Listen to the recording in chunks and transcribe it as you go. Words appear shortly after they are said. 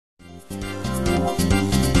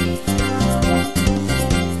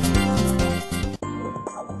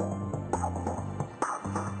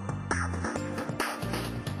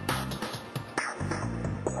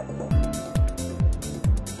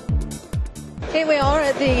Here we are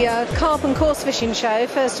at the Carp and Coarse Fishing Show,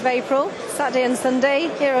 1st of April, Saturday and Sunday,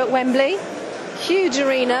 here at Wembley. Huge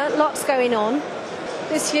arena, lots going on.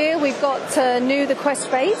 This year we've got new the Quest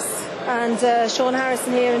baits and Shaun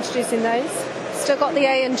Harrison here introducing those. Still got the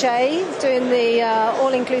A&J doing the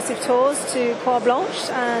all-inclusive tours to Croix Blanche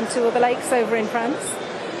and to other lakes over in France.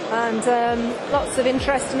 And lots of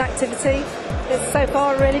interest and activity. It's so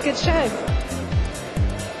far a really good show.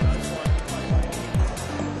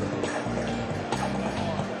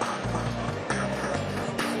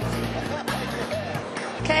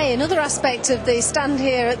 Okay, another aspect of the stand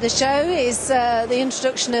here at the show is the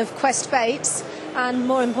introduction of Quest baits, and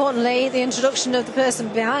more importantly the introduction of the person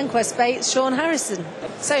behind Quest baits, Shaun Harrison.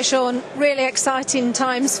 So Shaun, really exciting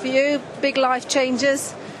times for you, big life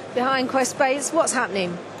changes behind Quest baits. What's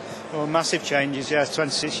happening? Well, massive changes, yes,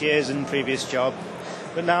 26 years in the previous job,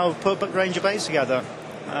 but now we've put a range of baits together.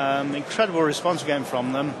 Incredible response we're getting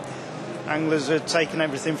from them. Anglers are taking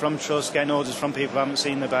everything from trust, getting orders from people who haven't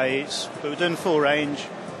seen the baits, but we're doing a full range,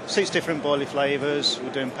 6 different boilie flavours.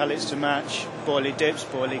 We're doing pellets to match, boilie dips,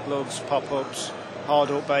 boilie glugs, pop-ups, hard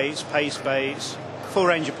hook baits, paste baits, full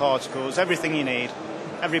range of particles, everything you need.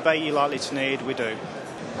 Every bait you're likely to need, we do.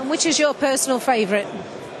 And which is your personal favourite?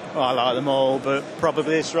 Well, I like them all, but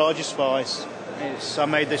probably this Raja Spice. I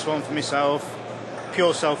made this one for myself,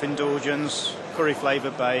 pure self-indulgence, curry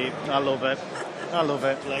flavoured bait. I love it. I love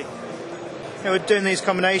it. We're doing these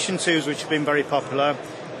combination tubes which have been very popular.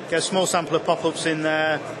 Get a small sample of pop-ups in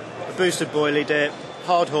there, a boosted boilie dip,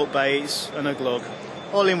 hard hook baits and a glug.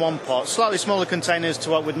 All in one pot. Slightly smaller containers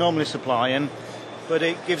to what we'd normally supply in, but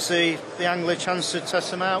it gives the angler a chance to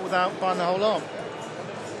test them out without buying the whole lot.